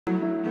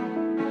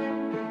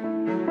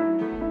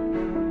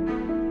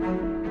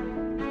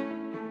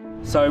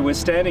So we're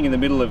standing in the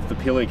middle of the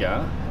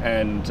Pilliga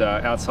and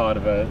outside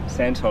of a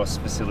Santos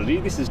facility.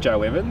 This is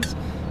Joe Evans,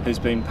 who's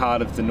been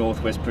part of the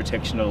Northwest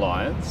Protection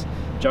Alliance.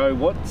 Joe,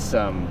 what's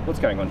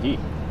going on here?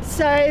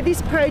 So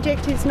this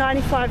project is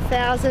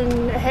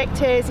 95,000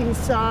 hectares in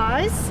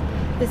size.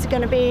 There's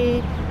going to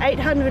be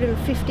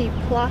 850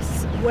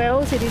 plus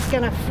wells. It is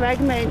going to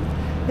fragment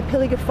the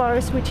Pilliga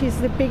forest, which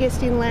is the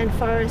biggest inland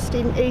forest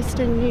in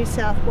eastern New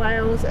South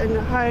Wales and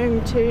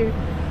home to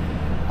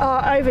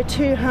over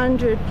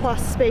 200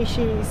 plus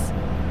species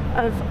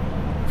of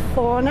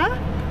fauna.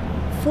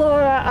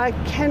 Flora, I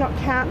cannot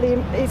count them.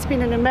 It's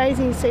been an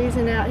amazing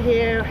season out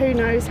here. Who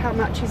knows how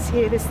much is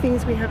here? There's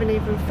things we haven't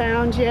even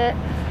found yet.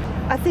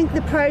 I think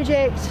the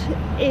project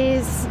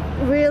is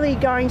really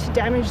going to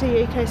damage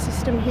the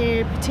ecosystem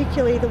here,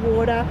 particularly the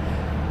water.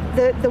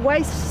 The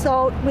waste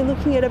salt, we're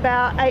looking at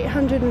about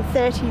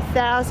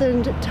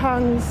 830,000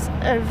 tonnes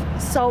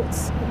of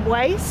salts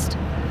waste.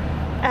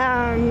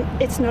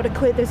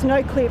 There's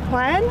no clear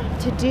plan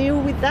to deal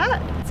with that.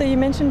 So you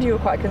mentioned you were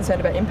quite concerned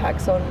about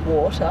impacts on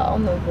water,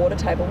 on the water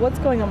table. What's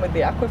going on with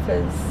the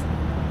aquifers?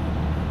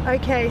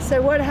 Okay,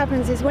 so what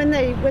happens is when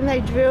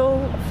they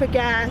drill for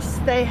gas,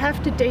 they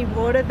have to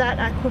dewater that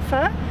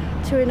aquifer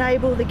to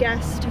enable the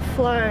gas to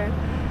flow.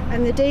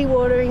 And the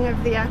dewatering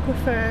of the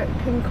aquifer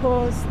can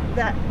cause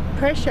that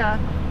pressure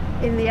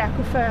in the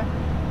aquifer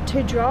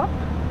to drop,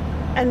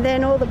 and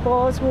then all the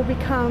bores will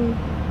become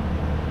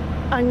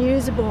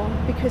unusable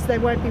because they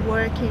won't be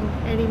working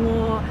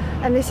anymore.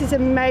 And this is a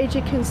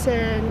major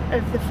concern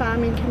of the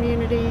farming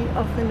community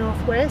of the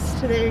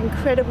Northwest. They're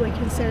incredibly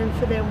concerned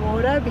for their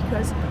water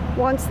because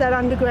once that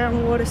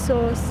underground water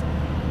source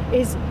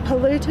is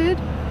polluted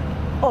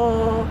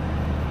or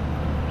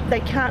they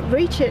can't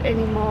reach it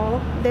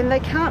anymore, then they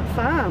can't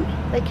farm.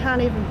 They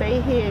can't even be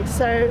here.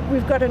 So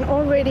we've got an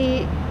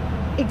already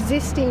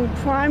existing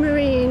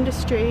primary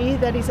industry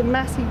that is a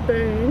massive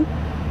boon,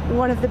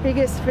 one of the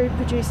biggest food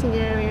producing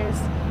areas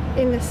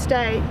in the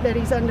state that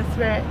is under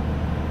threat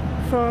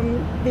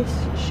from this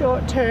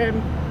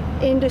short-term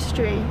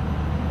industry.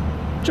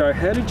 Joe,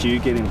 how did you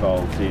get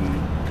involved in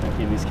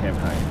this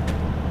campaign?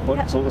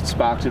 What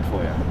sparked it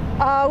for you?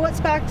 What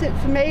sparked it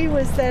for me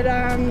was that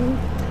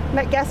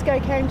Matt Gasco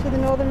came to the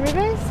Northern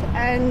Rivers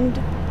and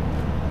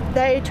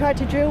they tried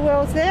to drill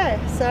wells there.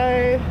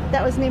 So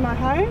that was near my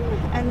home,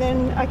 and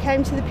then I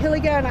came to the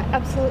Pilliga and I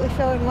absolutely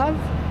fell in love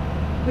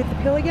with the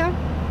Pilliga.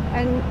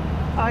 And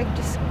I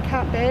just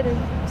can't bear to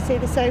see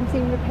the same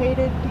thing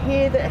repeated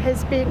here that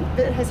has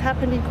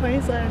happened in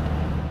Queensland.